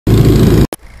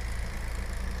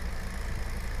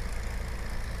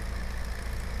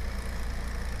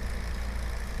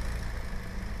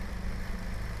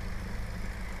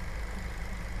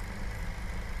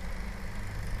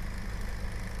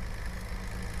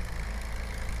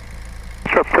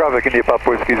traffic, India Papa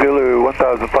Whiskey Zulu,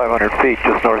 1,500 feet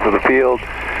just north of the field.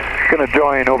 Going to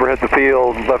join overhead the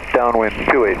field, left downwind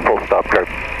 28, full stop car.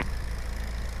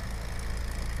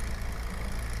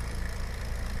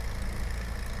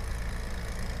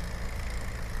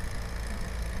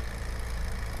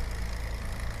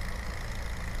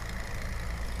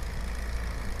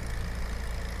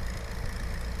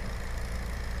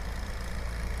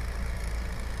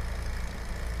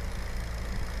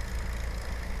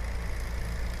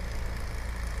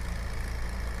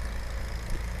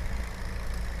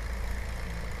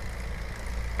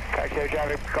 Taxi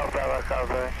traffic, Golf Bravo,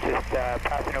 Alpha, just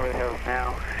passing over the hills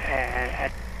now,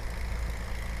 and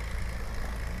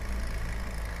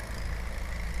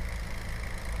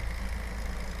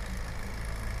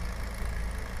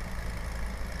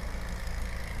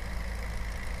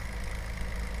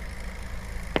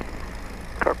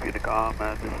Copy to com,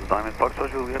 this is Diamond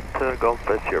Foxtrot Juliet, Golf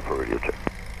Fest here for radio check.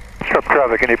 Sharp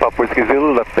traffic, India Papa Whiskey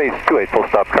Zulu, left base 28, full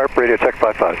stop car, radio check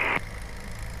 55.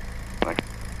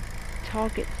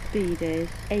 Target speed is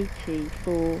 80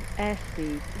 for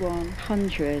airspeed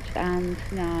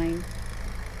 109.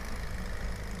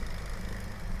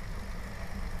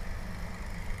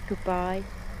 Goodbye.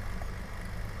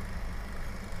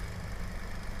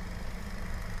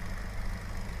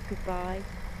 Goodbye.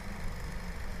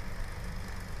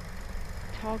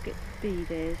 Target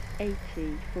speed is 80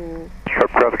 for...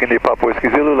 Sharp traffic, India Papa Whiskey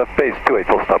Zulu, left base 28,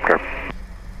 full stop car.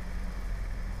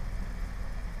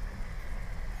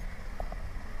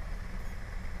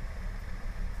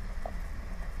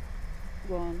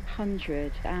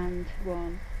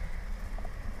 $101.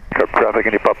 Sharp traffic,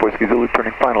 India Papa Whiskey Zulu,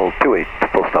 turning final 28,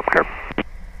 full stop car.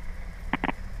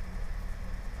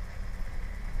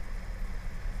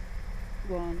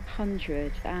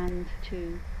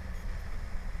 $102.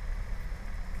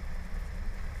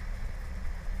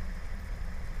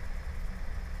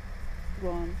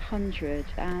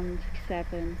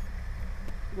 $107.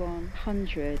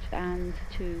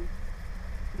 $102.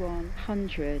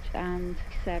 $107,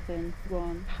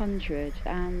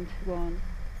 101,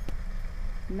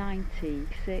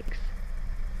 96.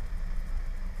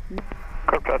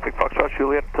 Corp traffic, Foxtrot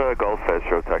Juliet, Golf Fest,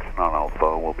 show taxi on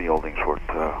Alpha, we'll be holding short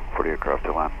for the aircraft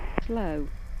to land. Slow,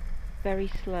 very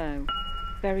slow,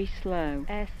 very slow.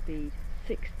 Airspeed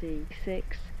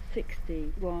 66,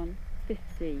 61,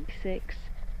 56,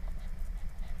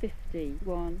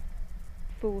 51,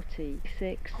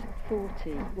 46,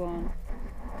 41,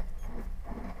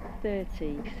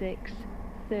 36,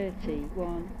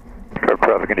 31. Sharp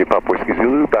traffic, India Papa Whiskey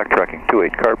Zulu, backtracking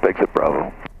 28, carp, exit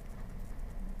Bravo.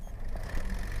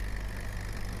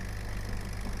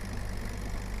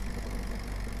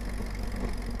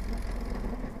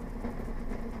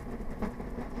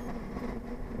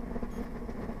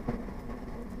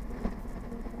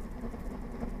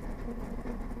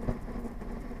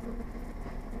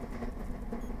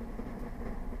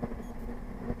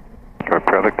 Sharp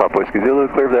traffic, Papa Whiskey Zulu,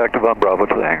 clear the active on Bravo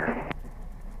to the hangar.